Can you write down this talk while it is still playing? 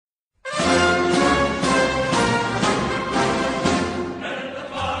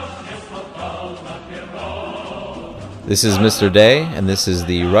This is Mr. Day, and this is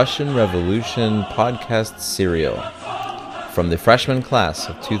the Russian Revolution podcast serial from the freshman class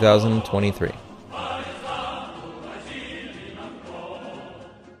of 2023.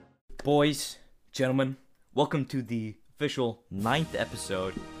 Boys, gentlemen, welcome to the official 9th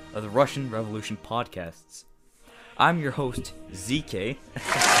episode of the Russian Revolution podcasts. I'm your host, ZK.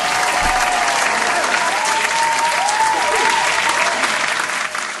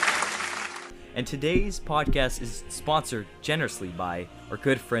 And today's podcast is sponsored generously by our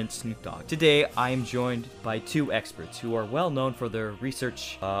good friend Snoop Dogg. Today, I am joined by two experts who are well known for their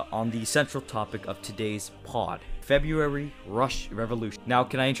research on the central topic of today's pod, February Rush Revolution. Now,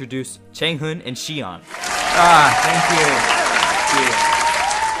 can I introduce Changhoon and Shion? Thank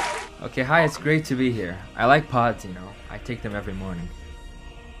you. Okay, hi, it's great to be here. I like pods, I take them every morning.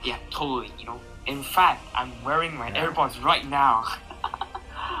 Yeah, totally, In fact, I'm wearing my AirPods right now.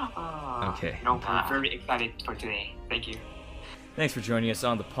 Okay. I'm very excited for today. Thank you. Thanks for joining us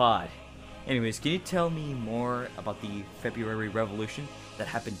on the pod. Anyways, can you tell me more about the February Revolution that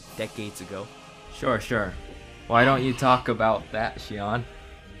happened decades ago? Sure. Why don't you talk about that, Shion?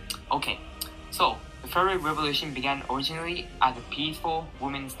 Okay, so the February Revolution began originally as a peaceful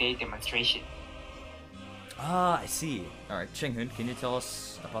Women's Day demonstration. I see. Alright, Changhoon, can you tell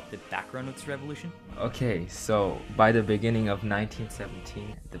us about the background of this revolution? Okay, so by the beginning of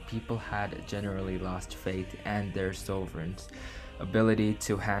 1917, the people had generally lost faith in their sovereign's ability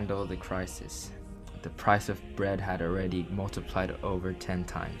to handle the crisis. The price of bread had already multiplied over 10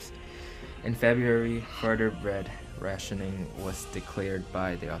 times. In February, further bread rationing was declared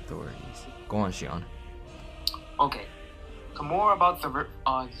by the authorities. Go on, Shion. Okay, so more about the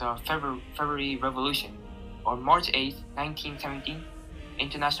February Revolution. On March 8, 1917,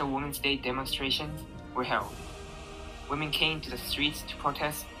 International Women's Day demonstrations were held. Women came to the streets to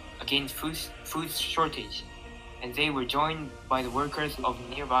protest against food shortage, and they were joined by the workers of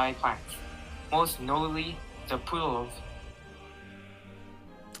nearby plants, most notably the Pulov.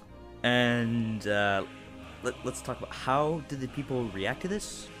 And let's talk about how did the people react to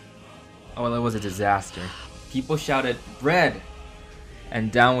this? Oh, well, it was a disaster. People shouted, "Bread!" and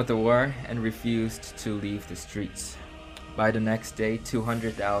down with the war, and refused to leave the streets. By the next day,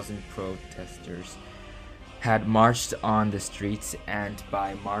 200,000 protesters had marched on the streets, and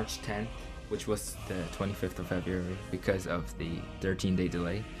by March 10th, which was the 25th of February because of the 13-day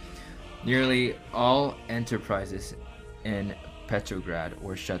delay, nearly all enterprises in Petrograd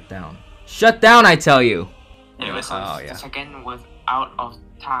were shut down. Shut down, I tell you! The second was out of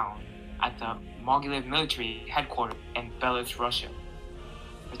town at the Mogilev military headquarters in Belarus, Russia.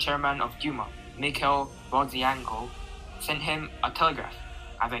 The chairman of Duma, Mikhail Rodzianko, sent him a telegraph,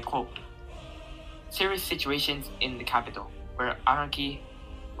 as I quote, "Serious situations in the capital, where anarchy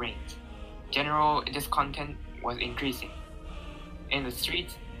reigns. General discontent was increasing. In the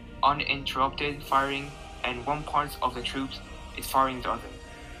streets, uninterrupted firing, and one part of the troops is firing the other."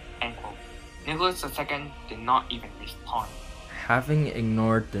 End quote. Nicholas II did not even respond. Having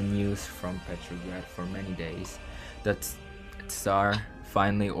ignored the news from Petrograd for many days, the Tsar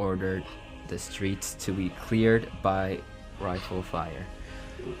finally ordered the streets to be cleared by rifle fire.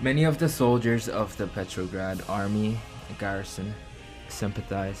 Many of the soldiers of the Petrograd army garrison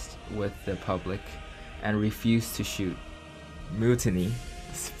sympathized with the public and refused to shoot. Mutiny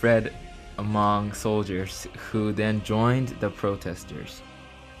spread among soldiers, who then joined the protesters.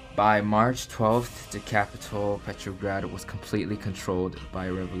 By March 12th, the capital, Petrograd, was completely controlled by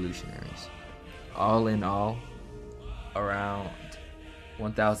revolutionaries. All in all, around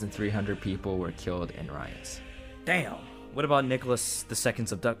 1,300 people were killed in riots. Damn! What about Nicholas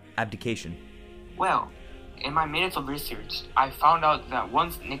II's abdication? Well, in my minutes of research, I found out that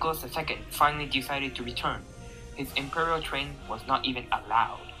once Nicholas II finally decided to return, his imperial train was not even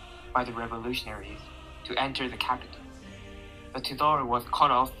allowed by the revolutionaries to enter the capital. The Tsar was cut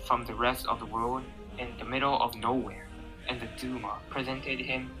off from the rest of the world in the middle of nowhere, and the Duma presented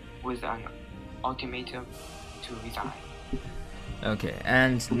him with an ultimatum to resign. Okay,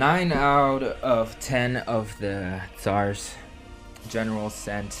 and 9 out of 10 of the Tsar's generals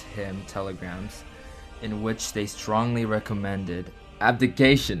sent him telegrams in which they strongly recommended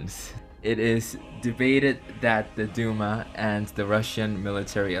abdications. It is debated that the Duma and the Russian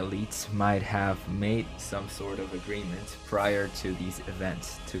military elites might have made some sort of agreement prior to these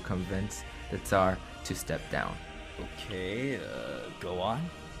events to convince the Tsar to step down. Okay, go on.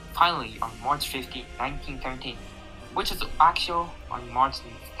 Finally, on March 15, 1917, which is actual on March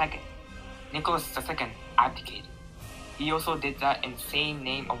 2nd, Nicholas II abdicated. He also did that in the same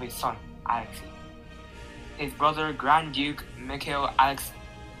name of his son, Alexei. His brother Grand Duke Mikhail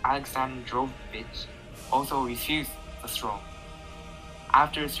Alexandrovich also refused the throne.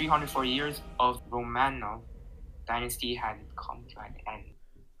 After 304 years of Romanov dynasty had come to an end.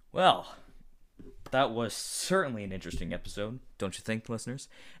 Well, that was certainly an interesting episode, don't you think, listeners?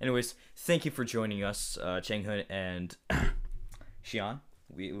 Anyways, thank you for joining us, Changhoon and Shion.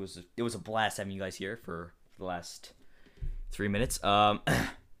 It was a blast having you guys here for the last 3 minutes.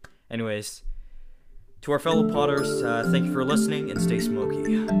 Anyways, to our fellow potters, thank you for listening and stay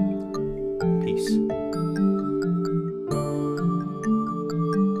smoky. Peace.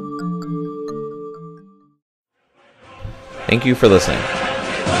 Thank you for listening.